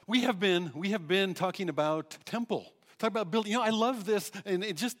We have been talking about temple. Talk about building. I love this, and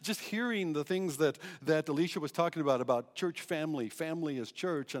just hearing the things that Alicia was talking about church family as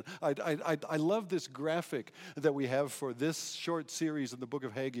church. And I love this graphic that we have for this short series in the book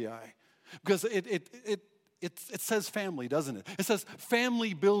of Haggai, because it says family, doesn't it? It says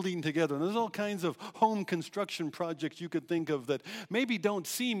family building together. And there's all kinds of home construction projects you could think of that maybe don't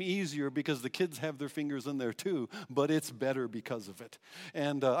seem easier because the kids have their fingers in there too, but it's better because of it.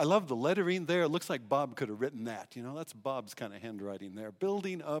 And I love the lettering there. It looks like Bob could have written that. That's Bob's kind of handwriting there.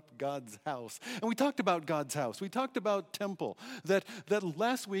 Building up God's house. And we talked about God's house. We talked about temple. That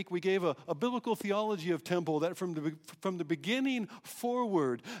last week we gave a biblical theology of temple, that from the beginning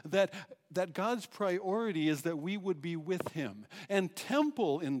forward, that God's priority is that we would be with him. And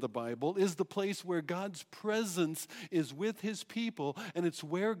temple in the Bible is the place where God's presence is with his people, and it's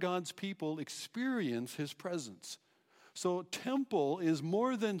where God's people experience his presence. So temple is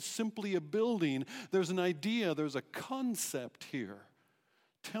more than simply a building. There's an idea, there's a concept here.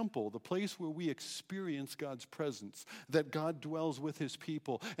 Temple, the place where we experience God's presence, that God dwells with his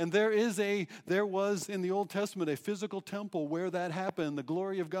people. And there was in the Old Testament a physical temple where that happened. The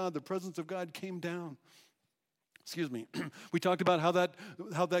glory of God, the presence of God came down. We talked about how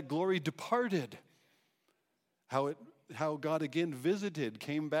that glory departed, how God again visited,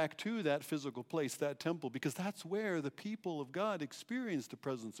 came back to that physical place, that temple, because that's where the people of God experienced the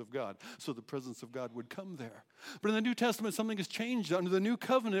presence of God. So the presence of God would come there. But in the New Testament, something has changed. Under the new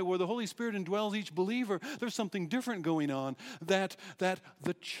covenant, where the Holy Spirit indwells each believer, there's something different going on, that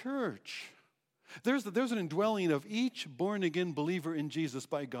the church, there's an indwelling of each born-again believer in Jesus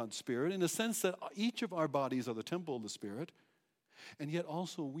by God's Spirit, in the sense that each of our bodies are the temple of the Spirit. And yet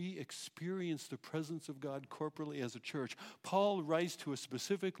also we experience the presence of God corporately as a church. Paul writes to a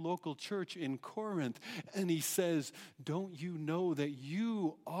specific local church in Corinth, and he says, don't you know that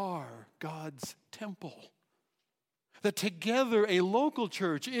you are God's temple? That together a local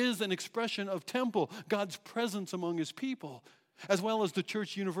church is an expression of temple, God's presence among his people, as well as the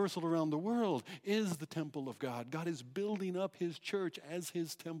church universal around the world is the temple of God. God is building up his church as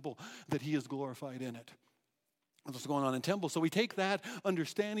his temple, that he is glorified in it. That's what's going on in temple. So we take that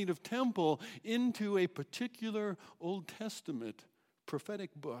understanding of temple into a particular Old Testament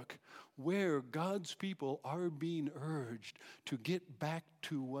prophetic book where God's people are being urged to get back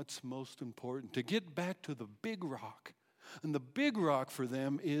to what's most important, to get back to the big rock. And the big rock for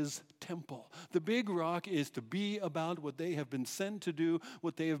them is temple. The big rock is to be about what they have been sent to do,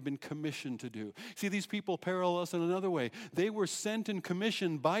 what they have been commissioned to do. See, these people parallel us in another way. They were sent and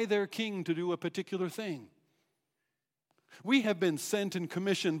commissioned by their king to do a particular thing. We have been sent and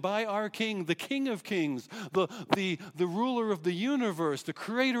commissioned by our King, the King of Kings, the ruler of the universe, the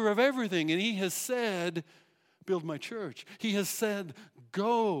creator of everything. And he has said, build my church. He has said,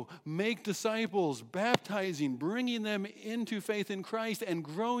 go, make disciples, baptizing, bringing them into faith in Christ and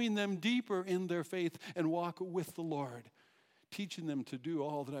growing them deeper in their faith and walk with the Lord, teaching them to do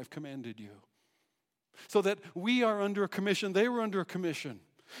all that I've commanded you. So that we are under a commission, they were under a commission.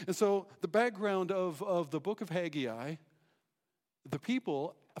 And so the background of the book of Haggai, the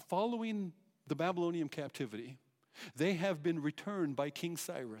people following the Babylonian captivity, they have been returned by King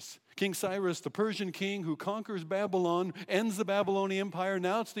Cyrus. King Cyrus, the Persian king who conquers Babylon, ends the Babylonian Empire.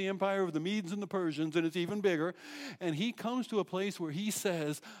 Now it's the empire of the Medes and the Persians, and it's even bigger. And he comes to a place where he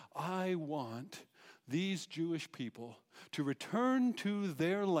says, I want these Jewish people to return to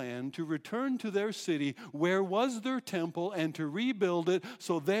their land, to return to their city where was their temple, and to rebuild it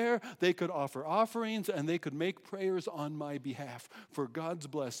so there they could offer offerings and they could make prayers on my behalf for God's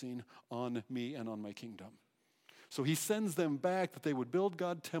blessing on me and on my kingdom. So he sends them back that they would build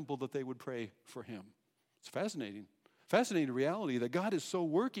God's temple, that they would pray for him. It's fascinating. Fascinating reality that God is so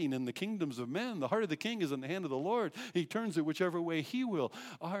working in the kingdoms of men. The heart of the king is in the hand of the Lord. He turns it whichever way he will.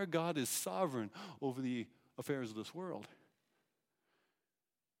 Our God is sovereign over the affairs of this world.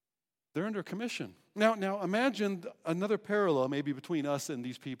 They're under commission. Now imagine another parallel maybe between us and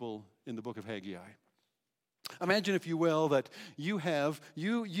these people in the book of Haggai. Imagine, if you will, that you've had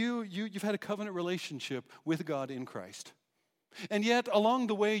a covenant relationship with God in Christ. And yet, along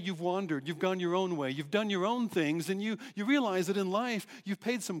the way, you've wandered, you've gone your own way, you've done your own things, and you realize that in life, you've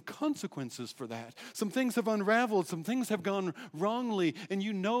paid some consequences for that. Some things have unraveled, some things have gone wrongly, and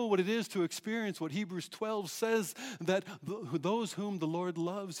you know what it is to experience what Hebrews 12 says, that those whom the Lord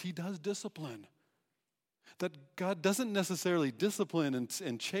loves, he does discipline. That God doesn't necessarily discipline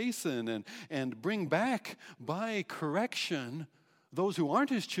and chasten and bring back by correction those who aren't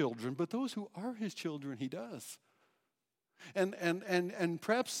his children, but those who are his children, he does. And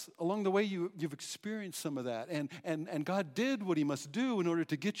perhaps along the way you've experienced some of that. And God did what he must do in order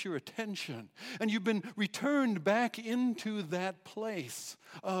to get your attention. And you've been returned back into that place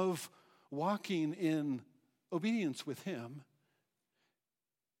of walking in obedience with him.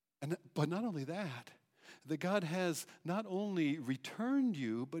 But not only that God has not only returned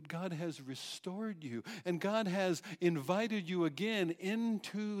you, but God has restored you. And God has invited you again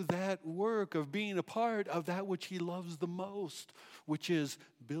into that work of being a part of that which he loves the most, which is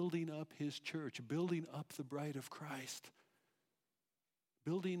building up his church, building up the bride of Christ,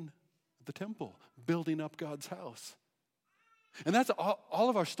 building the temple, building up God's house. And that's all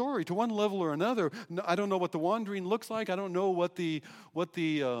of our story to one level or another. I don't know what the wandering looks like. I don't know what the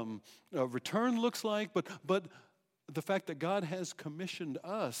return looks like. But the fact that God has commissioned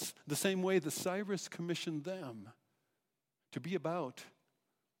us the same way that Cyrus commissioned them to be about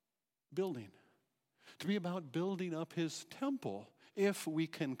building, to be about building up his temple. If we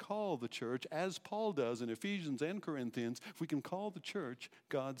can call the church, as Paul does in Ephesians and Corinthians, if we can call the church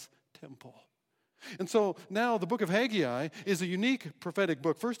God's temple. And so now the book of Haggai is a unique prophetic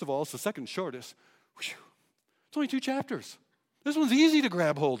book. First of all, it's the second shortest. Whew. It's only 2 chapters. This one's easy to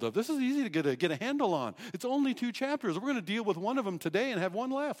grab hold of. This is easy to get a handle on. It's only 2 chapters. We're going to deal with one of them today and have one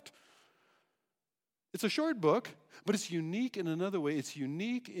left. It's a short book, but it's unique in another way. It's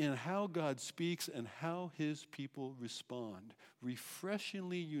unique in how God speaks and how his people respond.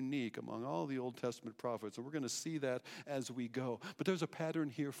 Refreshingly unique among all the Old Testament prophets. And we're going to see that as we go. But there's a pattern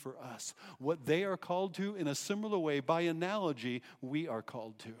here for us. What they are called to, in a similar way, by analogy, we are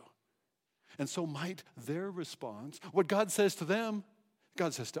called to. And so might their response, what God says to them,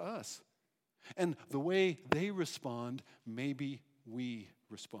 God says to us. And the way they respond, maybe we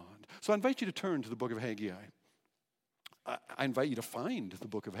respond. So I invite you to turn to the book of Haggai. I invite you to find the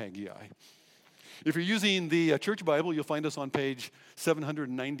book of Haggai. If you're using the church Bible, you'll find us on page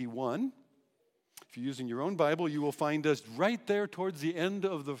 791. If you're using your own Bible, you will find us right there towards the end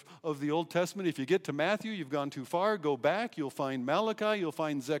of the Old Testament. If you get to Matthew, you've gone too far, go back. You'll find Malachi, you'll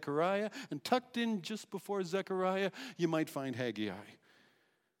find Zechariah, and tucked in just before Zechariah, you might find Haggai.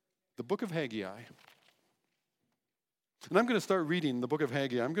 The book of Haggai. And I'm going to start reading the book of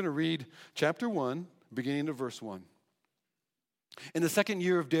Haggai. I'm going to read chapter 1, beginning of verse 1. In the 2nd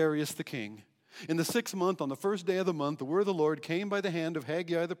year of Darius the king, in the 6th month, on the 1st day of the month, the word of the Lord came by the hand of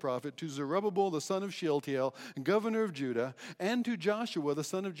Haggai the prophet to Zerubbabel the son of Shealtiel, governor of Judah, and to Joshua the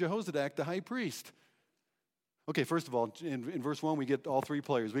son of Jehozadak the high priest. Okay, first of all, in verse 1, we get all 3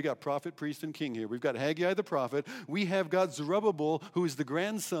 players. We got prophet, priest, and king here. We've got Haggai the prophet. We have got Zerubbabel, who is the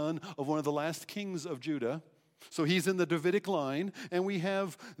grandson of one of the last kings of Judah. So he's in the Davidic line, and we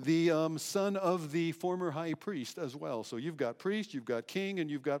have the son of the former high priest as well. So you've got priest, you've got king, and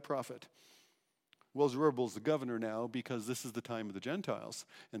you've got prophet. Well, Zerubbabel's the governor now because this is the time of the Gentiles,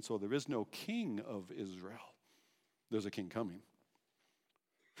 and so there is no king of Israel. There's a king coming.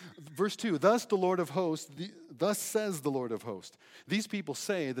 Verse 2, thus says the Lord of hosts, these people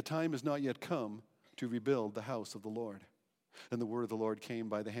say the time is not yet come to rebuild the house of the Lord. And the word of the Lord came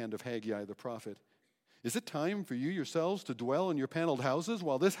by the hand of Haggai the prophet. Is it time for you yourselves to dwell in your paneled houses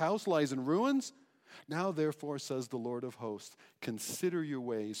while this house lies in ruins? Now, therefore, says the Lord of hosts, consider your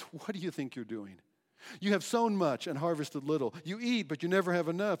ways. What do you think you're doing? You have sown much and harvested little. You eat, but you never have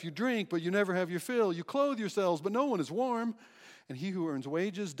enough. You drink, but you never have your fill. You clothe yourselves, but no one is warm. And he who earns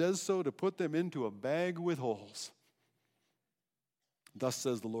wages does so to put them into a bag with holes. Thus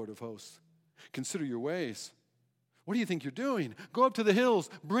says the Lord of hosts, consider your ways. What do you think you're doing? Go up to the hills,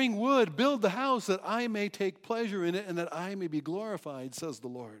 bring wood, build the house that I may take pleasure in it and that I may be glorified, says the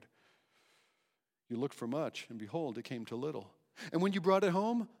Lord. You looked for much, and behold, it came to little. And when you brought it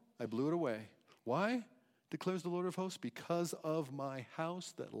home, I blew it away. Why? Declares the Lord of hosts, because of my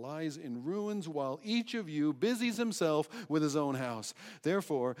house that lies in ruins, while each of you busies himself with his own house.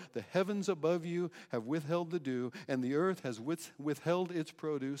 Therefore, the heavens above you have withheld the dew, and the earth has withheld its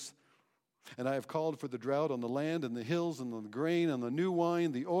produce. And I have called for the drought on the land and the hills and on the grain and the new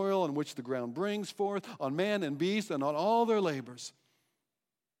wine, the oil on which the ground brings forth, on man and beast and on all their labors.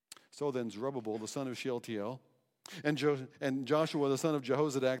 So then Zerubbabel, the son of Shealtiel, and Joshua, the son of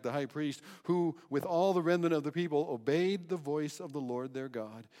Jehozadak, the high priest, who with all the remnant of the people obeyed the voice of the Lord their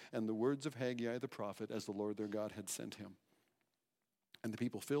God and the words of Haggai the prophet as the Lord their God had sent him. And the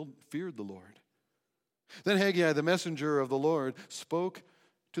people feared the Lord. Then Haggai, the messenger of the Lord, spoke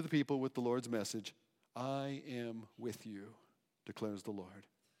to the people with the Lord's message, I am with you, declares the Lord.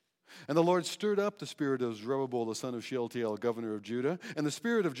 And the Lord stirred up the spirit of Zerubbabel, the son of Shealtiel, governor of Judah, and the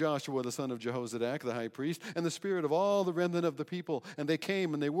spirit of Joshua, the son of Jehozadak, the high priest, and the spirit of all the remnant of the people. And they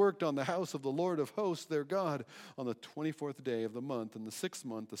came and they worked on the house of the Lord of hosts, their God, on the 24th day of the month, in the 6th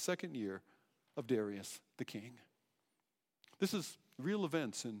month, the 2nd year of Darius the king. This is real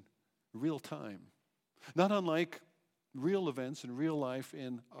events in real time, not unlike real events in real life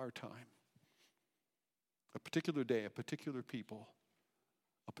in our time. A particular day, a particular people,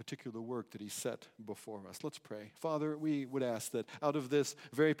 a particular work that he set before us. Let's pray. Father, we would ask that out of this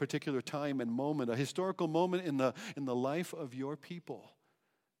very particular time and moment, a historical moment in the life of your people,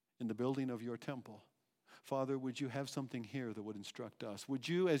 in the building of your temple, Father, would you have something here that would instruct us? Would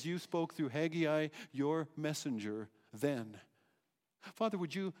you, as you spoke through Haggai, your messenger, then, Father,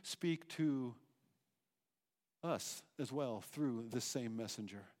 would you speak to us as well through this same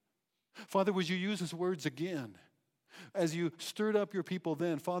messenger? Father, would you use his words again? As you stirred up your people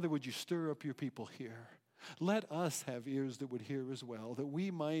then, Father, would you stir up your people here? Let us have ears that would hear as well, that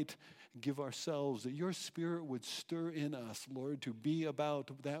we might give ourselves, that your Spirit would stir in us, Lord, to be about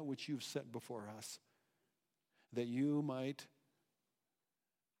that which you've set before us, that you might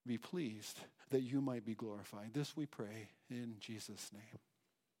be pleased, that you might be glorified. This we pray in Jesus' name.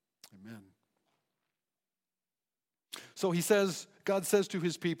 Amen. So he says, God says to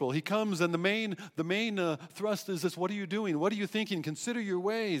his people, he comes, and the main thrust is this: what are you doing? What are you thinking? Consider your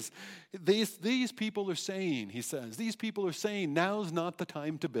ways. These people are saying, he says, these people are saying, now's not the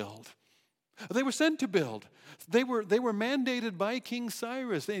time to build. They were sent to build. They were mandated by King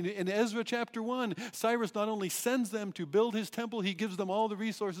Cyrus. In Ezra chapter 1, Cyrus not only sends them to build his temple, he gives them all the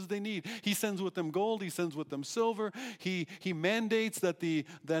resources they need. He sends with them gold. He sends with them silver. He mandates that the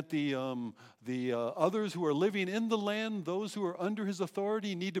others who are living in the land, those who are under his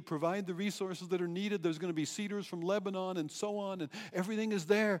authority, need to provide the resources that are needed. There's going to be cedars from Lebanon and so on, and everything is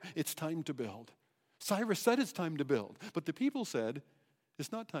there. It's time to build. Cyrus said it's time to build, but the people said,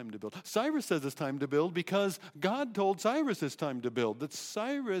 it's not time to build. Cyrus says it's time to build because God told Cyrus it's time to build. That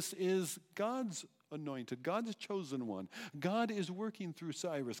Cyrus is God's anointed, God's chosen one. God is working through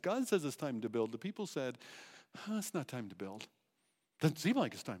Cyrus. God says it's time to build. The people said, it's not time to build. Doesn't seem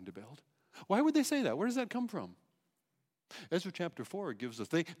like it's time to build. Why would they say that? Where does that come from? Ezra chapter 4 gives us,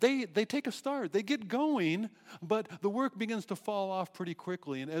 they take a start. They get going, but the work begins to fall off pretty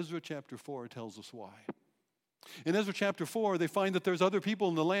quickly. And Ezra chapter 4 tells us why. In Ezra chapter 4, they find that there's other people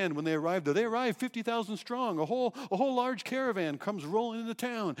in the land when they arrive there. They arrive 50,000 strong. A whole large caravan comes rolling into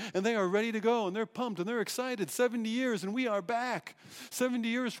town, and they are ready to go, and they're pumped, and they're excited. 70 years, and we are back. 70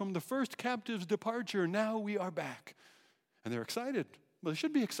 years from the first captive's departure, now we are back. And they're excited. Well, they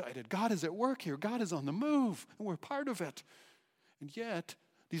should be excited. God is at work here. God is on the move, and we're part of it. And yet,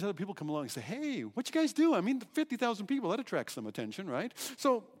 these other people come along and say, hey, what you guys do? I mean, 50,000 people, that attracts some attention, right?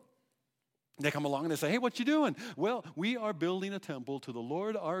 So they come along and they say, hey, what you doing? Well, we are building a temple to the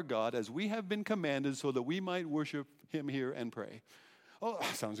Lord our God as we have been commanded so that we might worship him here and pray. Oh,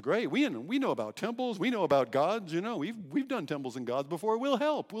 sounds great. We know about temples. We know about gods. You know, we've done temples and gods before. We'll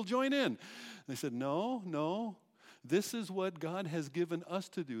help. We'll join in. They said, no. This is what God has given us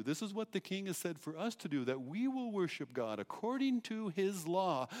to do. This is what the king has said for us to do, that we will worship God according to his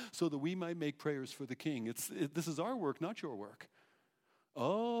law so that we might make prayers for the king. This is our work, not your work.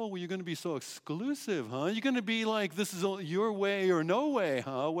 Oh, well, you're going to be so exclusive, huh? You're going to be like, this is your way or no way,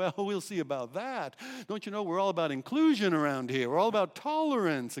 huh? Well, we'll see about that. Don't you know we're all about inclusion around here? We're all about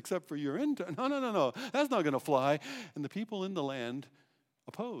tolerance, except for your No. That's not going to fly. And the people in the land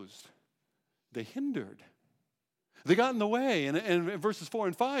opposed. They hindered. They got in the way. And verses 4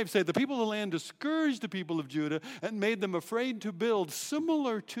 and 5 say, the people of the land discouraged the people of Judah and made them afraid to build,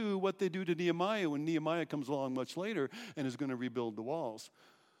 similar to what they do to Nehemiah when Nehemiah comes along much later and is going to rebuild the walls.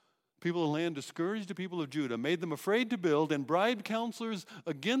 People of the land discouraged the people of Judah, made them afraid to build, and bribed counselors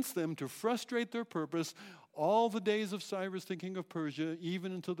against them to frustrate their purpose all the days of Cyrus, the king of Persia,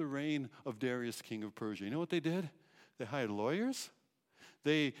 even until the reign of Darius, king of Persia. You know what they did? They hired lawyers.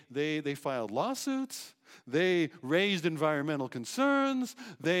 They filed lawsuits. They raised environmental concerns.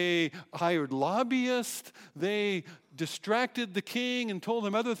 They hired lobbyists. They distracted the king and told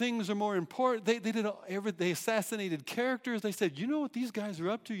him other things are more important. They assassinated characters. They said, you know what these guys are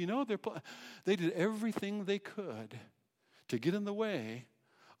up to? You know, they did everything they could to get in the way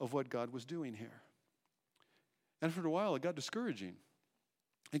of what God was doing here. And for a while, it got discouraging.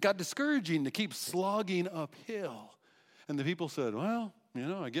 It got discouraging to keep slogging uphill. And the people said, well,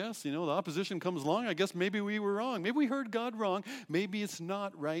 I guess, the opposition comes along. I guess maybe we were wrong. Maybe we heard God wrong. Maybe it's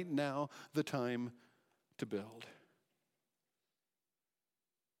not right now the time to build.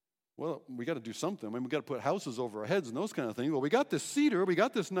 well, we got to do something. I mean, we got to put houses over our heads and those kind of things. Well, we got this cedar. We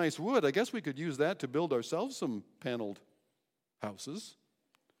got this nice wood. I guess we could use that to build ourselves some paneled houses.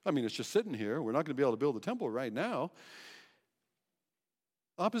 I mean, it's just sitting here. We're not going to be able to build the temple right now.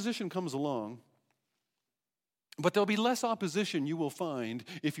 Opposition comes along, but there'll be less opposition you will find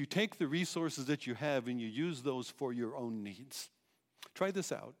if you take the resources that you have and you use those for your own needs. Try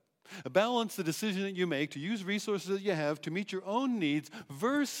this out. Balance the decision that you make to use resources that you have to meet your own needs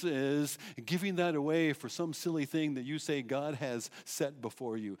versus giving that away for some silly thing that you say God has set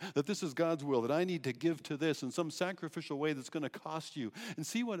before you. That this is God's will, that I need to give to this in some sacrificial way that's going to cost you. And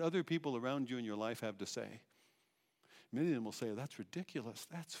see what other people around you in your life have to say. Many of them will say, that's ridiculous.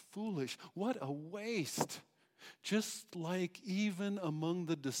 That's foolish. What a waste. Just like even among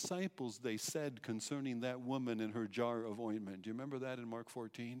the disciples they said concerning that woman and her jar of ointment. Do you remember that in Mark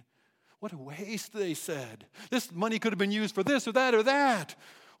 14? What a waste, they said. This money could have been used for this or that or that.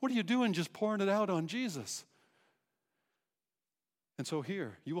 What are you doing just pouring it out on Jesus? And so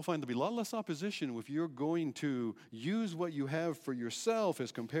here, you will find there'll be a lot less opposition if you're going to use what you have for yourself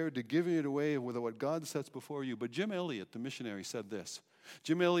as compared to giving it away with what God sets before you. But Jim Elliot, the missionary, said this.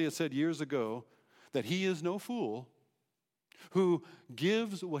 Jim Elliot said years ago that he is no fool who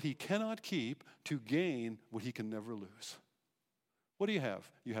gives what he cannot keep to gain what he can never lose. What do you have?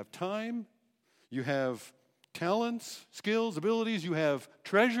 You have time, you have talents, skills, abilities, you have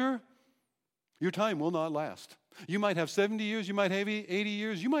treasure. Your time will not last. You might have 70 years, you might have 80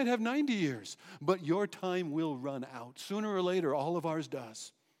 years, you might have 90 years, but your time will run out. Sooner or later, all of ours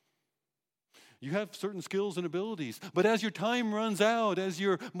does. You have certain skills and abilities, but as your time runs out, as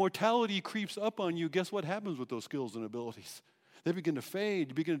your mortality creeps up on you, guess what happens with those skills and abilities? They begin to fade,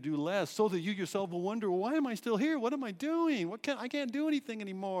 you begin to do less, so that you yourself will wonder, well, why am I still here? What am I doing? I can't do anything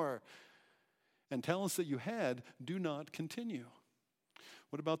anymore. And talents that you had do not continue.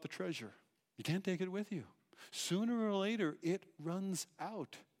 What about the treasure? You can't take it with you. Sooner or later, it runs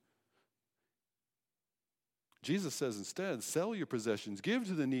out. Jesus says instead, sell your possessions, give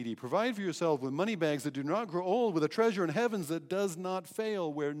to the needy, provide for yourself with money bags that do not grow old, with a treasure in heavens that does not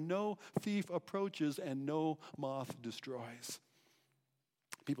fail, where no thief approaches and no moth destroys.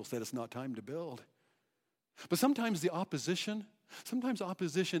 People said it's not time to build. But sometimes opposition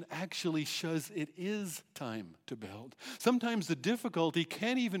actually shows it is time to build. Sometimes the difficulty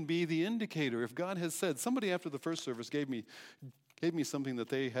can't even be the indicator. If God has said, somebody after the first service gave me something that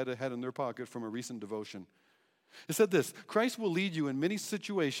they had in their pocket from a recent devotion. It said this: Christ will lead you in many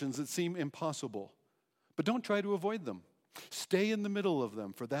situations that seem impossible, but don't try to avoid them. Stay in the middle of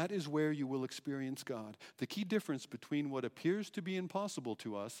them, for that is where you will experience God. The key difference between what appears to be impossible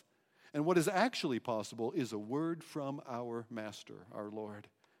to us and what is actually possible is a word from our Master, our Lord.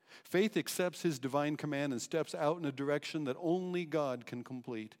 Faith accepts His divine command and steps out in a direction that only God can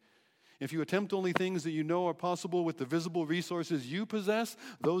complete. If you attempt only things that you know are possible with the visible resources you possess,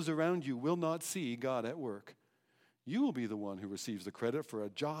 those around you will not see God at work. You will be the one who receives the credit for a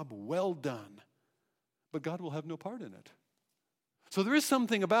job well done, but God will have no part in it. So there is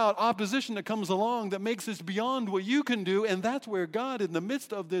something about opposition that comes along that makes this beyond what you can do, and that's where God, in the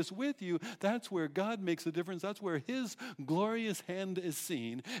midst of this with you, that's where God makes a difference. That's where His glorious hand is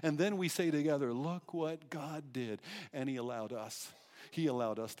seen. And then we say together, look what God did, and He allowed us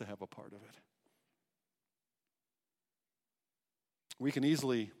to have a part of it. We can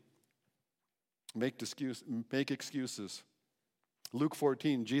easily make excuses. Luke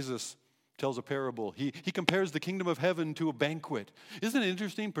 14, Jesus tells a parable. He compares the kingdom of heaven to a banquet. Isn't it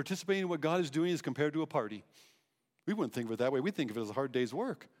interesting? Participating in what God is doing is compared to a party. We wouldn't think of it that way. We think of it as a hard day's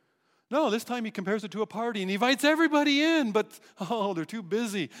work. No, this time He compares it to a party, and He invites everybody in, but, they're too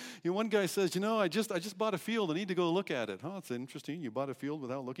busy. One guy says, I just bought a field. I need to go look at it. It's interesting. You bought a field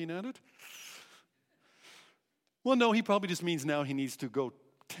without looking at it? Well, no, he probably just means now he needs to go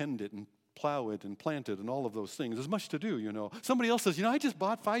tend it and plow it and plant it and all of those things. There's much to do, Somebody else says, I just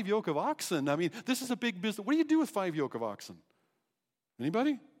bought 5 yoke of oxen. I mean, this is a big business. What do you do with 5 yoke of oxen?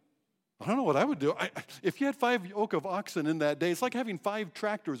 Anybody? I don't know what I would do. If you had 5 yoke of oxen in that day, it's like having 5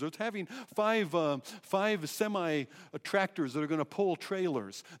 tractors, or it's having five semi-tractors that are going to pull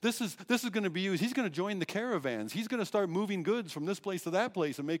trailers. This is going to be used. He's going to join the caravans. He's going to start moving goods from this place to that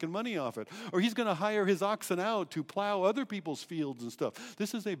place and making money off it. Or he's going to hire his oxen out to plow other people's fields and stuff.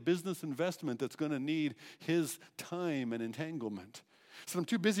 This is a business investment that's going to need his time and entanglement. So I'm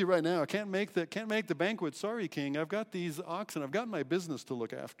too busy right now. I can't make the banquet. Sorry, King. I've got these oxen. I've got my business to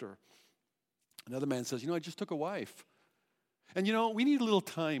look after. Another man says, I just took a wife. And we need a little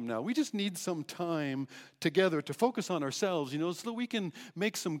time now. We just need some time together to focus on ourselves, so that we can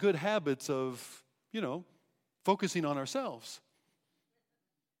make some good habits of, focusing on ourselves.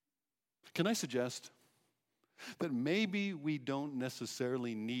 Can I suggest that maybe we don't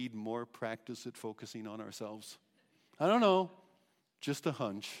necessarily need more practice at focusing on ourselves? I don't know, just a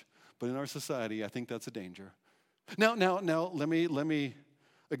hunch, but in our society, I think that's a danger. Now, let me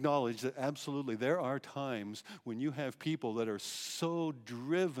acknowledge that absolutely there are times when you have people that are so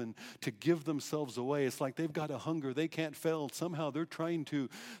driven to give themselves away. It's like they've got a hunger they can't fail. Somehow they're trying to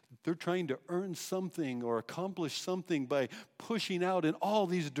earn something or accomplish something by pushing out in all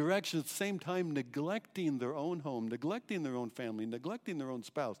these directions, at the same time neglecting their own home, neglecting their own family, neglecting their own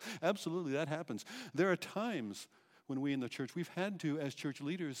spouse. Absolutely, that happens. There are times when we in the church, we've had to, as church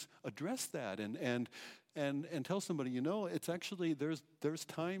leaders, address that and tell somebody, it's actually, there's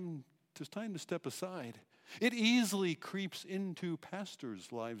time to step aside. It easily creeps into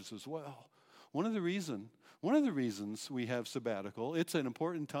pastors' lives as well. One of the reasons we have sabbatical, it's an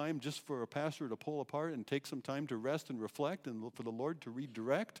important time just for a pastor to pull apart and take some time to rest and reflect and for the Lord to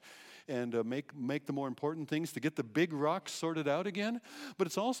redirect and make the more important things, to get the big rocks sorted out again. But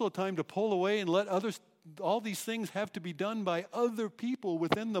it's also a time to pull away and let all these things have to be done by other people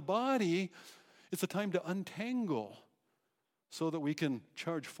within the body. It's a time to untangle so that we can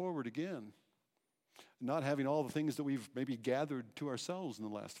charge forward again, not having all the things that we've maybe gathered to ourselves in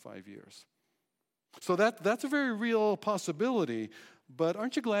the last 5 years. So that's a very real possibility, but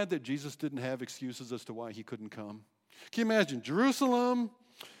aren't you glad that Jesus didn't have excuses as to why he couldn't come? Can you imagine Jerusalem,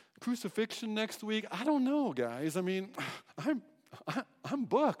 crucifixion next week? I don't know, guys. I mean, I'm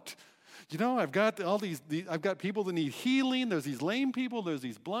booked. I've got I've got people that need healing. There's these lame people. There's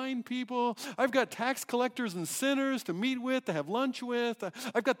these blind people. I've got tax collectors and sinners to meet with, to have lunch with.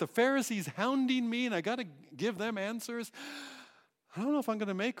 I've got the Pharisees hounding me, and I got to give them answers. I don't know if I'm going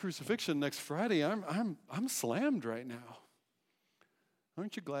to make crucifixion next Friday. I'm slammed right now.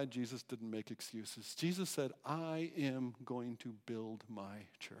 Aren't you glad Jesus didn't make excuses? Jesus said, I am going to build my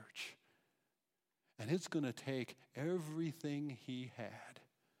church. And it's going to take everything he had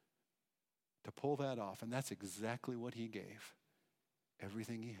to pull that off. And that's exactly what he gave.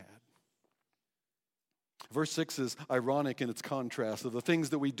 Everything he had. Verse 6 is ironic in its contrast of the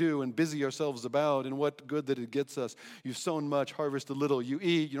things that we do and busy ourselves about and what good that it gets us. You've sown much, harvested little. You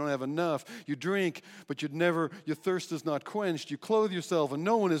eat, you don't have enough. You drink, but your thirst is not quenched. You clothe yourself and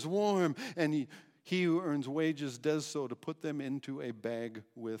no one is warm. And he who earns wages does so to put them into a bag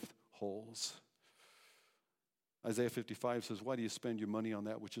with holes. Isaiah 55 says, why do you spend your money on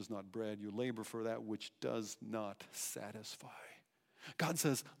that which is not bread? You labor for that which does not satisfy. God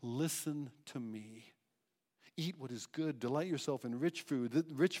says, listen to me. Eat what is good. Delight yourself in rich food. The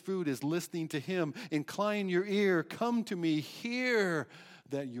rich food is listening to him. Incline your ear. Come to me. Hear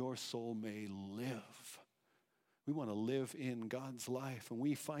that your soul may live. We want to live in God's life, and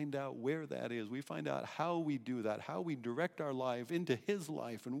we find out where that is. We find out how we do that, how we direct our life into his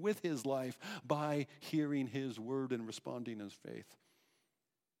life and with his life by hearing his word and responding in faith.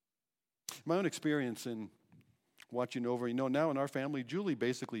 My own experience in watching over, now in our family, Julie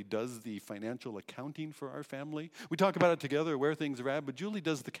basically does the financial accounting for our family. We talk about it together, where things are at, but Julie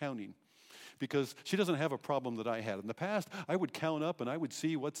does the counting because she doesn't have a problem that I had. In the past, I would count up and I would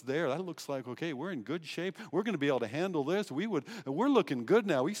see what's there. That looks like, okay, we're in good shape. We're going to be able to handle this. We're looking good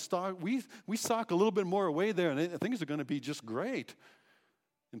now. We sock a little bit more away there, and things are going to be just great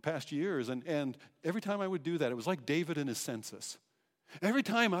in past years. And every time I would do that, it was like David in his census. Every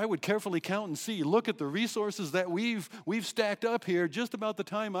time I would carefully count and see, look at the resources that we've stacked up here, just about the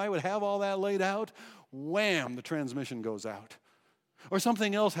time I would have all that laid out, wham, the transmission goes out. Or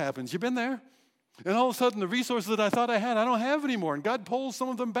something else happens. You been there? And all of a sudden, the resources that I thought I had, I don't have anymore. And God pulls some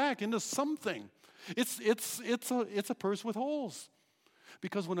of them back into something. It's a purse with holes.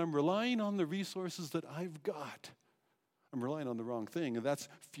 Because when I'm relying on the resources that I've got, I'm relying on the wrong thing. And that's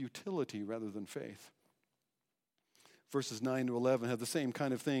futility rather than faith. Verses 9 to 11 have the same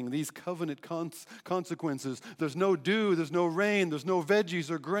kind of thing. These covenant consequences. There's no dew, there's no rain, there's no veggies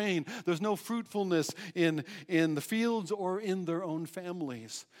or grain. There's no fruitfulness in the fields or in their own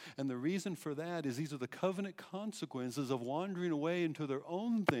families. And the reason for that is these are the covenant consequences of wandering away into their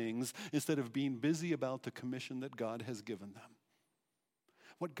own things instead of being busy about the commission that God has given them.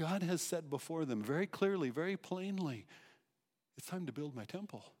 What God has said before them very clearly, very plainly, it's time to build my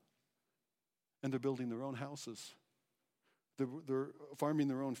temple. And they're building their own houses. They're farming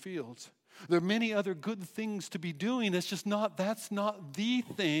their own fields. There are many other good things to be doing. That's not the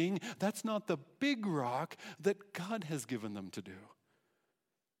thing. That's not the big rock that God has given them to do.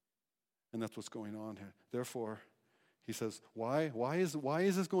 And that's what's going on here. Therefore, He says, why? Why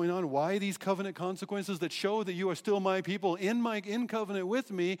is this going on? Why these covenant consequences that show that you are still my people in covenant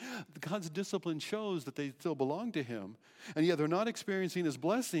with me? God's discipline shows that they still belong to him. And yet they're not experiencing his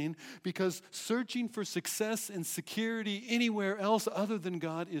blessing because searching for success and security anywhere else other than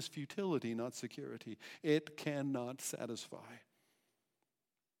God is futility, not security. It cannot satisfy.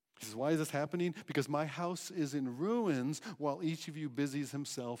 He says, why is this happening? Because my house is in ruins while each of you busies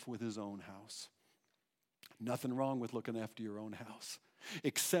himself with his own house. Nothing wrong with looking after your own house,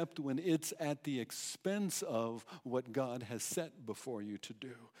 except when it's at the expense of what God has set before you to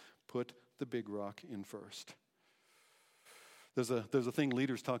do. Put the big rock in first. There's a thing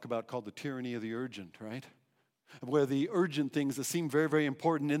leaders talk about called the tyranny of the urgent, right? Where the urgent things that seem very, very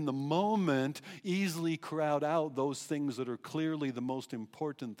important in the moment easily crowd out those things that are clearly the most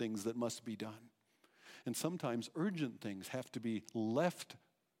important things that must be done. And sometimes urgent things have to be left.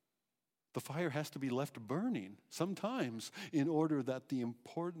 The fire has to be left burning sometimes in order that the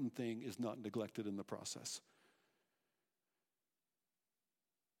important thing is not neglected in the process.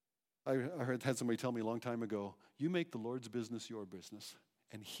 I had somebody tell me a long time ago, you make the Lord's business your business,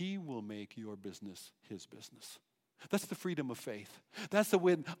 and he will make your business his business. That's the freedom of faith. That's the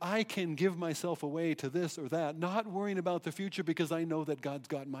when I can give myself away to this or that, not worrying about the future because I know that God's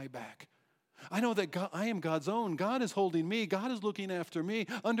got my back. I know that God, I am God's own. God is holding me. God is looking after me.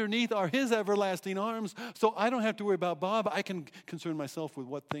 Underneath are his everlasting arms. So I don't have to worry about Bob. I can concern myself with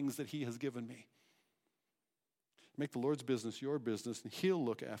what things that he has given me. Make the Lord's business your business, and he'll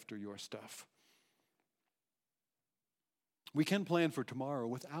look after your stuff. We can plan for tomorrow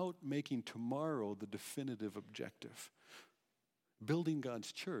without making tomorrow the definitive objective. Building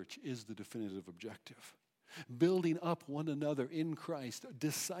God's church is the definitive objective. Building up one another in Christ,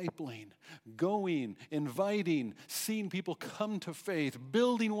 discipling, going, inviting, seeing people come to faith,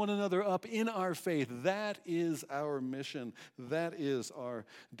 building one another up in our faith. That is our mission. That is our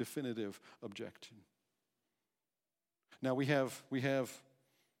definitive objective. Now we have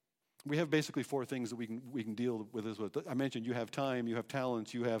basically four things that we can deal with this with. I mentioned you have time, you have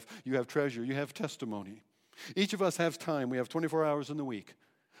talents, you have treasure, you have testimony. Each of us has time. We have 24 hours in the week.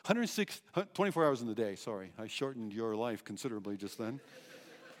 24 hours in the day, sorry. I shortened your life considerably just then.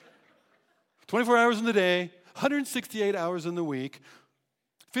 24 hours in the day, 168 hours in the week.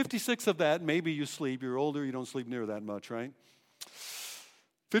 56 of that, maybe you sleep. You're older, you don't sleep near that much, right?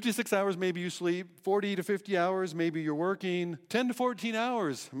 56 hours, maybe you sleep. 40 to 50 hours, maybe you're working. 10 to 14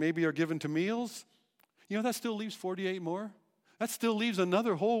 hours, maybe are given to meals. You know, that still leaves 48 more. That still leaves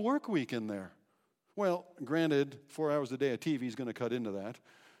another whole work week in there. Well, granted, 4 hours a day of TV is going to cut into that.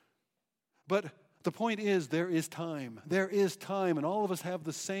 But the point is, there is time. There is time, and all of us have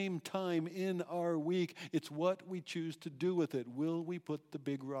the same time in our week. It's what we choose to do with it. Will we put the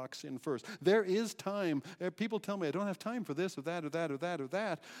big rocks in first? There is time. People tell me, I don't have time for this or that or that or that or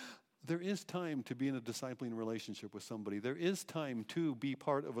that. There is time to be in a discipling relationship with somebody. There is time to be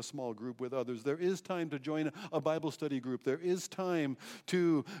part of a small group with others. There is time to join a Bible study group. There is time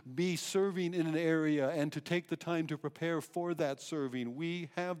to be serving in an area and to take the time to prepare for that serving.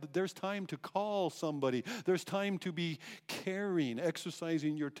 There's time to call somebody. There's time to be caring,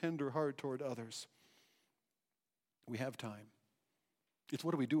 exercising your tender heart toward others. We have time. It's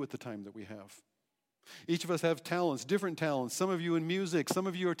what do we do with the time that we have? Each of us have talents, different talents. Some of you in music, some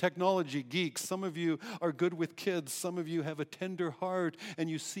of you are technology geeks, some of you are good with kids, some of you have a tender heart and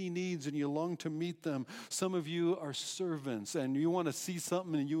you see needs and you long to meet them. Some of you are servants and you want to see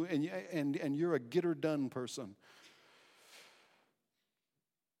something and you're a get-her-done person.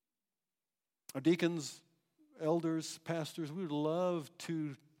 Our deacons, elders, pastors, we would love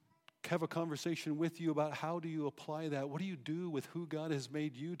to have a conversation with you about how do you apply that? What do you do with who God has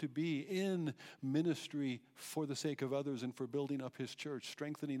made you to be in ministry for the sake of others and for building up his church,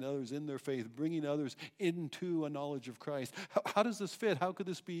 strengthening others in their faith, bringing others into a knowledge of Christ? How does this fit? How could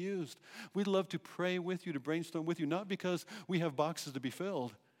this be used? We'd love to pray with you, to brainstorm with you, not because we have boxes to be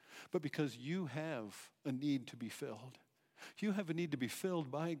filled, but because you have a need to be filled. You have a need to be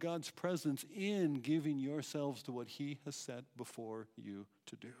filled by God's presence in giving yourselves to what he has set before you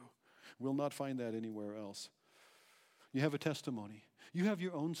to do. We'll not find that anywhere else. You have a testimony. You have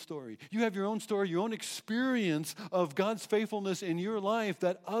your own story. You have your own story, your own experience of God's faithfulness in your life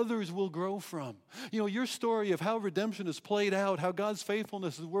that others will grow from. You know, your story of how redemption is played out, how God's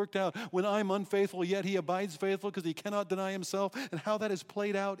faithfulness has worked out when I'm unfaithful, yet he abides faithful because he cannot deny himself, and how that has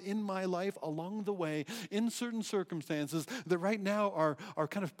played out in my life along the way in certain circumstances that right now are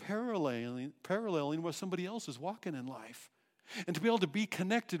kind of paralleling what somebody else is walking in life. And to be able to be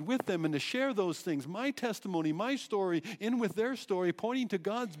connected with them and to share those things, my testimony, my story, in with their story, pointing to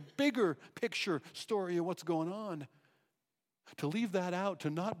God's bigger picture story of what's going on. To leave that out, to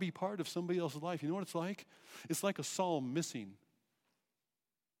not be part of somebody else's life, you know what it's like? It's like a psalm missing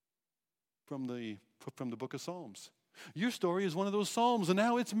from the book of Psalms. Your story is one of those psalms, and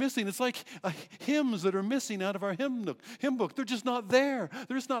now it's missing. It's like hymns that are missing out of our hymn book. They're just not there.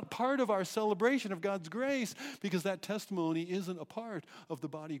 They're just not part of our celebration of God's grace because that testimony isn't a part of the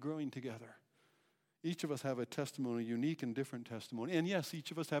body growing together. Each of us have a testimony, unique and different testimony. And yes,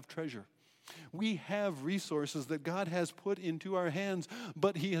 each of us have treasure. We have resources that God has put into our hands,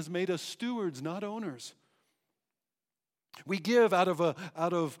 but He has made us stewards, not owners. We give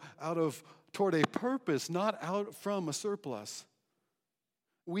toward a purpose, not out from a surplus.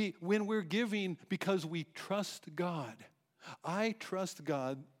 When we're giving because we trust God. I trust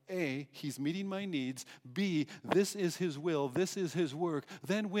God. A, He's meeting my needs. B, this is His will. This is His work.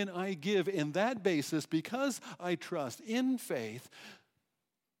 Then when I give in that basis, because I trust in faith,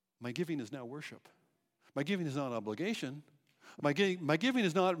 my giving is now worship. My giving is not obligation. My giving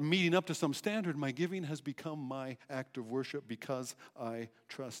is not meeting up to some standard. My giving has become my act of worship because I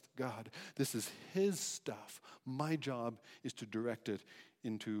trust God. This is His stuff. My job is to direct it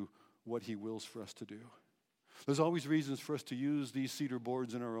into what He wills for us to do. There's always reasons for us to use these cedar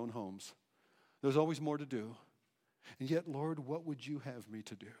boards in our own homes. There's always more to do. And yet, Lord, what would you have me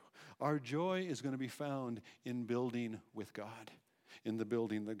to do? Our joy is going to be found in building with God, in the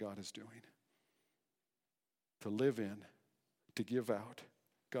building that God is doing. To live in, to give out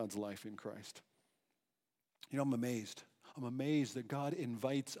God's life in Christ. You know, I'm amazed. I'm amazed that God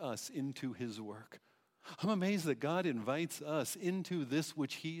invites us into His work. I'm amazed that God invites us into this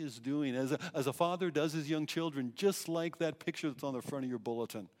which He is doing as a father does his young children, just like that picture that's on the front of your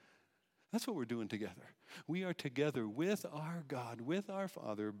bulletin. That's what we're doing together. We are together with our God, with our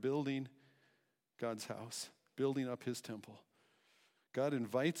Father, building God's house, building up His temple. God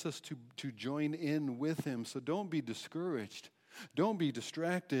invites us to join in with Him, so don't be discouraged. Don't be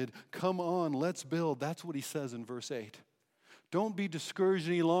distracted. Come on, let's build. That's what He says in verse 8. Don't be discouraged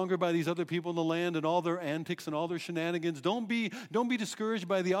any longer by these other people in the land and all their antics and all their shenanigans. Don't be discouraged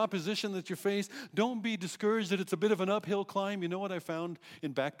by the opposition that you face. Don't be discouraged that it's a bit of an uphill climb. You know what I found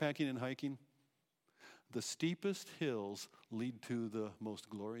in backpacking and hiking? The steepest hills lead to the most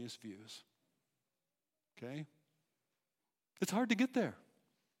glorious views. Okay? It's hard to get there.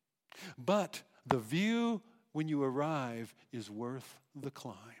 But the view when you arrive is worth the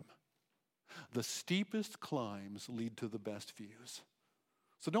climb. The steepest climbs lead to the best views.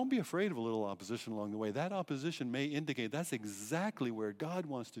 So don't be afraid of a little opposition along the way. That opposition may indicate that's exactly where God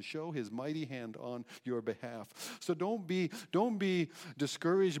wants to show His mighty hand on your behalf. So don't be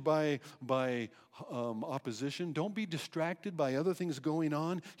discouraged by opposition. Don't be distracted by other things going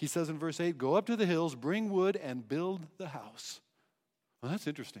on. He says in verse 8, go up to the hills, bring wood, and build the house. Well, that's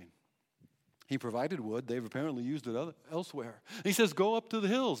interesting. He provided wood. They've apparently used it elsewhere. He says, go up to the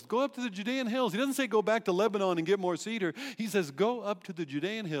hills. Go up to the Judean hills. He doesn't say go back to Lebanon and get more cedar. He says, go up to the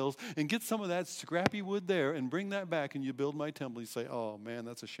Judean hills and get some of that scrappy wood there and bring that back and you build my temple. You say, oh, man,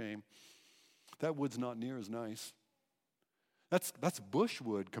 that's a shame. That wood's not near as nice. That's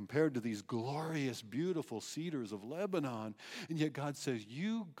bushwood compared to these glorious, beautiful cedars of Lebanon. And yet God says,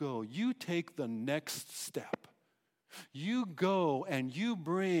 you go. You take the next step. You go and you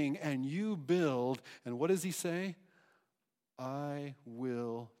bring and you build. And what does He say? I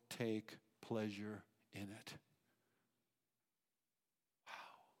will take pleasure in it.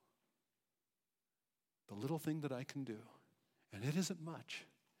 Wow. The little thing that I can do, and it isn't much,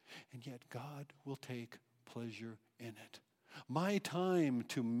 and yet God will take pleasure in it. My time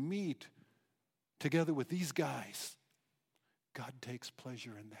to meet together with these guys, God takes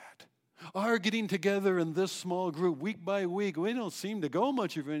pleasure in that. Our getting together in this small group week by week, we don't seem to go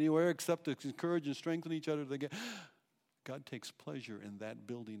much of anywhere except to encourage and strengthen each other. God takes pleasure in that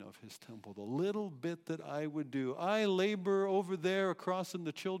building of His temple. The little bit that I would do. I labor over there across in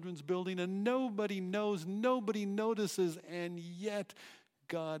the children's building and nobody knows, nobody notices, and yet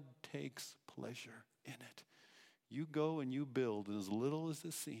God takes pleasure in it. You go and you build, and as little as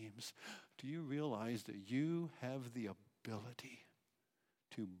it seems, do you realize that you have the ability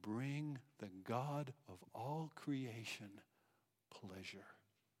to bring the God of all creation pleasure?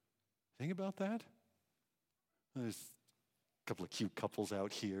 Think about that. There's a couple of cute couples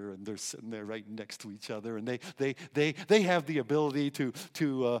out here, and they're sitting there right next to each other, and they have the ability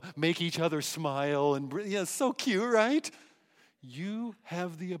to make each other smile, and yeah, it's so cute, right? You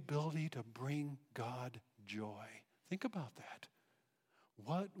have the ability to bring God joy. Think about that.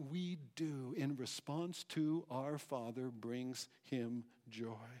 What we do in response to our Father brings Him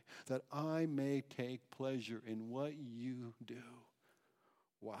joy, that I may take pleasure in what you do.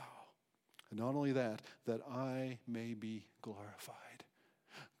 Wow. And not only that, that I may be glorified.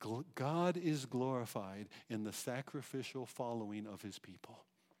 God is glorified in the sacrificial following of his people.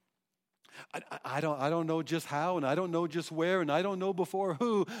 I don't know just how, and I don't know just where, and I don't know before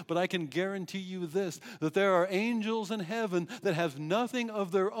who, but I can guarantee you this, that there are angels in heaven that have nothing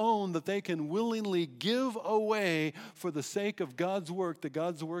of their own that they can willingly give away for the sake of God's work, that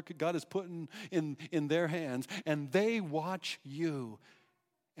God's work God has put in their hands, and they watch you.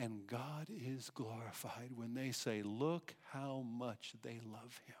 And God is glorified when they say, look how much they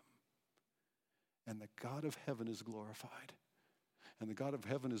love him. And the God of heaven is glorified. And the God of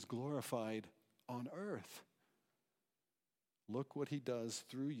heaven is glorified on earth. Look what he does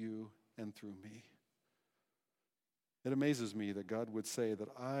through you and through me. It amazes me that God would say that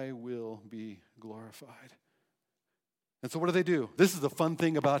I will be glorified. And so what do? This is the fun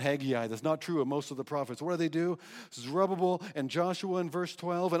thing about Haggai that's not true of most of the prophets. What do? Zerubbabel and Joshua in verse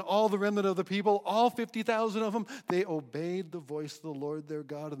 12 and all the remnant of the people, all 50,000 of them, they obeyed the voice of the Lord their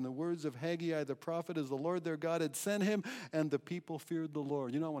God. And the words of Haggai the prophet as the Lord their God had sent him, and the people feared the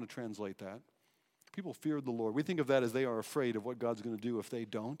Lord. I want to translate that. People feared the Lord. We think of that as they are afraid of what God's going to do if they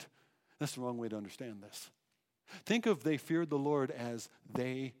don't. That's the wrong way to understand this. Think of they feared the Lord as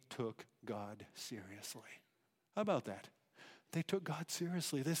they took God seriously. How about that? They took God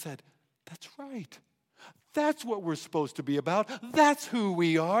seriously. They said, that's right. That's what we're supposed to be about. That's who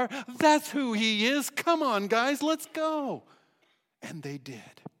we are. That's who he is. Come on, guys, let's go. And they did.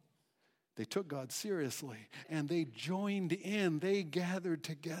 They took God seriously, and they joined in. They gathered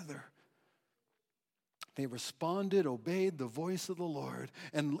together. They responded, obeyed the voice of the Lord.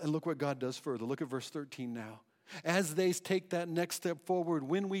 And look what God does further. Look at verse 13 now. As they take that next step forward,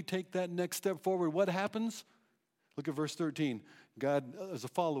 when we take that next step forward, what happens? Look at verse 13. God, as a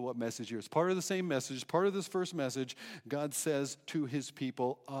follow-up message here. It's part of the same message, part of this first message. God says to his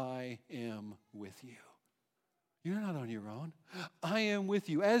people, I am with you. You're not on your own. I am with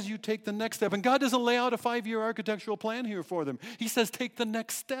you as you take the next step. And God doesn't lay out a 5-year architectural plan here for them. He says, take the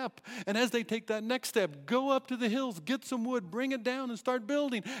next step. And as they take that next step, go up to the hills, get some wood, bring it down, and start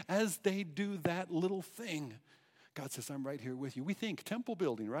building. As they do that little thing, God says, I'm right here with you. We think temple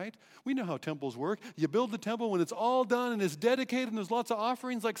building, right? We know how temples work. You build the temple when it's all done and it's dedicated and there's lots of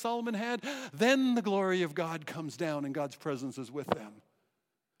offerings like Solomon had. Then the glory of God comes down and God's presence is with them.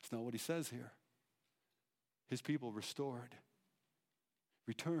 It's not what he says here. His people restored,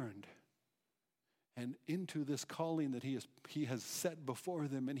 returned, and into this calling that he has set before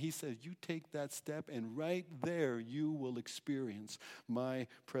them. And he says, you take that step and right there you will experience my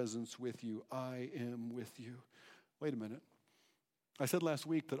presence with you. I am with you. Wait a minute. I said last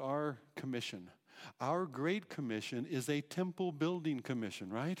week that our commission, our Great Commission, is a temple building commission,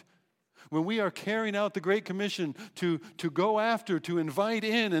 right? When we are carrying out the Great Commission to go after, to invite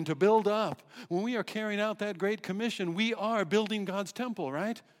in, and to build up, when we are carrying out that Great Commission, we are building God's temple,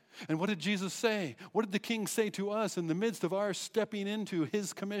 right? And what did Jesus say? What did the King say to us in the midst of our stepping into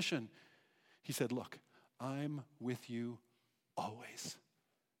his commission? He said, look, I'm with you always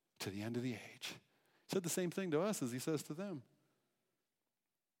to the end of the age. He said the same thing to us as he says to them.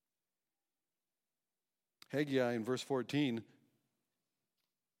 Haggai in verse 14,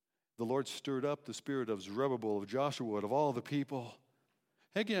 the Lord stirred up the spirit of Zerubbabel, of Joshua, of all the people.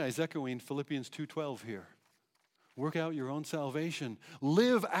 Haggai is echoing Philippians 2:12 here. Work out your own salvation.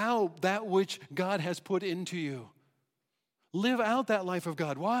 Live out that which God has put into you. Live out that life of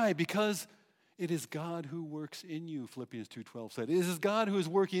God. Why? Because it is God who works in you, Philippians 2:12 said. It is God who is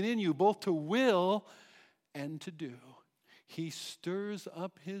working in you both to will and to do. He stirs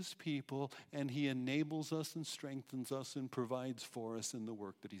up his people and he enables us and strengthens us and provides for us in the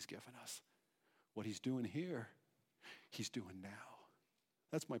work that he's given us. What he's doing here, he's doing now.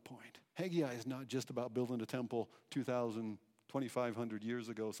 That's my point. Haggai is not just about building a temple 2,500 years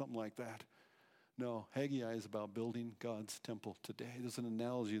ago, something like that. No, Haggai is about building God's temple today. There's an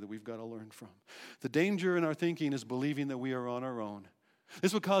analogy that we've got to learn from. The danger in our thinking is believing that we are on our own.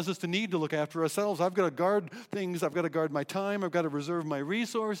 This would cause us to need to look after ourselves. I've got to guard things. I've got to guard my time. I've got to reserve my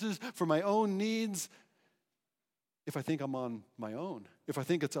resources for my own needs. If I think I'm on my own, if I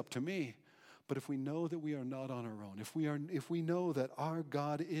think it's up to me. But if we know that we are not on our own, if we know that our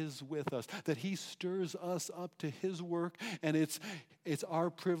God is with us, that he stirs us up to his work, and it's our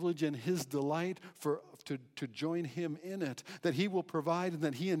privilege and his delight to join him in it, that he will provide and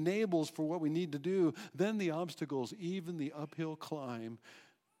that he enables for what we need to do, then the obstacles, even the uphill climb,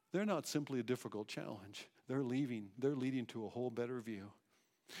 they're not simply a difficult challenge. They're leading to a whole better view.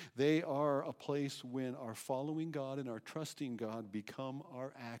 They are a place when our following God and our trusting God become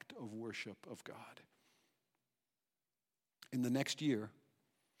our act of worship of God. In the next year,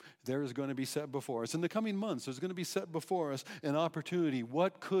 there is going to be set before us. In the coming months, there's going to be set before us an opportunity.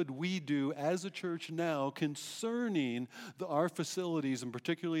 What could we do as a church now concerning our facilities, and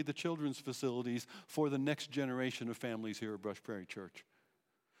particularly the children's facilities, for the next generation of families here at Brush Prairie Church?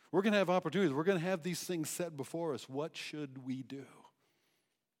 We're going to have opportunities. We're going to have these things set before us. What should we do?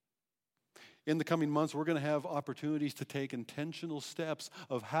 In the coming months, we're going to have opportunities to take intentional steps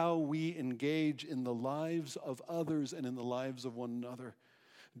of how we engage in the lives of others and in the lives of one another.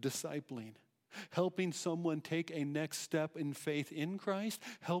 Discipling, helping someone take a next step in faith in Christ,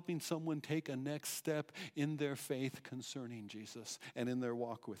 helping someone take a next step in their faith concerning Jesus and in their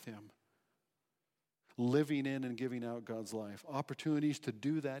walk with Him. Living in and giving out God's life. Opportunities to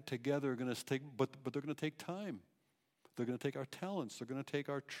do that together are going to take, but they're going to take time. They're going to take our talents. They're going to take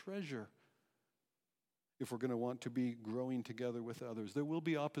our treasure. If we're going to want to be growing together with others. There will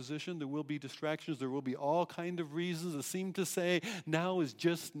be opposition, there will be distractions, there will be all kind of reasons that seem to say now is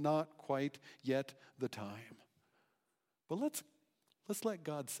just not quite yet the time. But let's let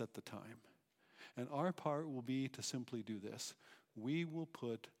God set the time. And our part will be to simply do this. We will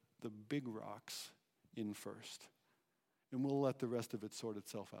put the big rocks in first. And we'll let the rest of it sort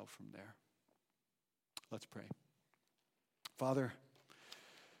itself out from there. Let's pray. Father,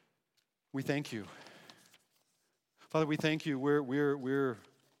 we thank you. Father, we thank you. We're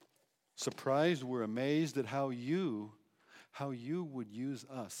surprised, we're amazed at how you would use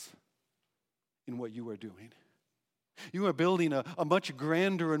us in what you are doing. You are building a much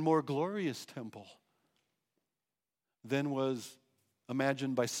grander and more glorious temple than was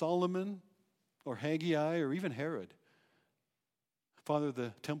imagined by Solomon or Haggai or even Herod. Father,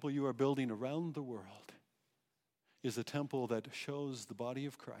 the temple you are building around the world is a temple that shows the body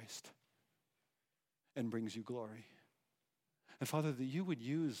of Christ and brings you glory. And Father, that you would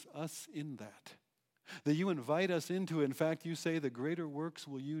use us in that you invite us into it. In fact, you say the greater works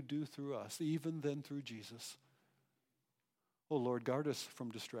will you do through us, even than through Jesus. Oh Lord, guard us from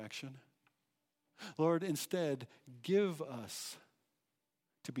distraction. Lord, instead, give us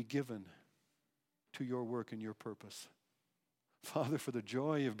to be given to your work and your purpose. Father, for the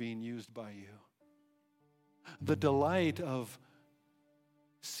joy of being used by you, the delight of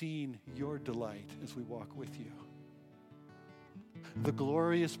seeing your delight as we walk with you, the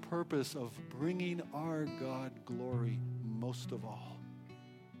glorious purpose of bringing our God glory most of all.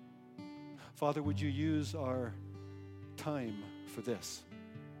 Father, would you use our time for this?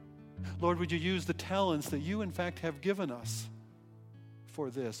 Lord, would you use the talents that you in fact have given us for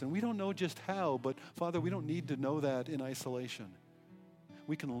this? And we don't know just how, but Father, we don't need to know that in isolation.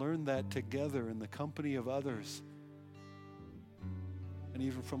 We can learn that together in the company of others, and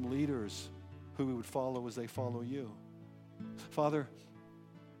even from leaders who we would follow as they follow you. Father,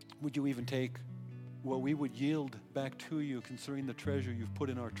 would you even take what we would yield back to you concerning the treasure you've put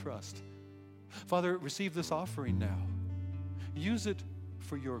in our trust? Father, receive this offering now. Use it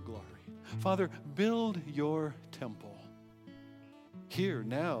for your glory. Father, build your temple here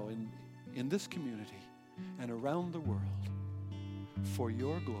now in this community and around the world for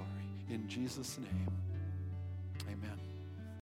your glory. In Jesus' name, amen.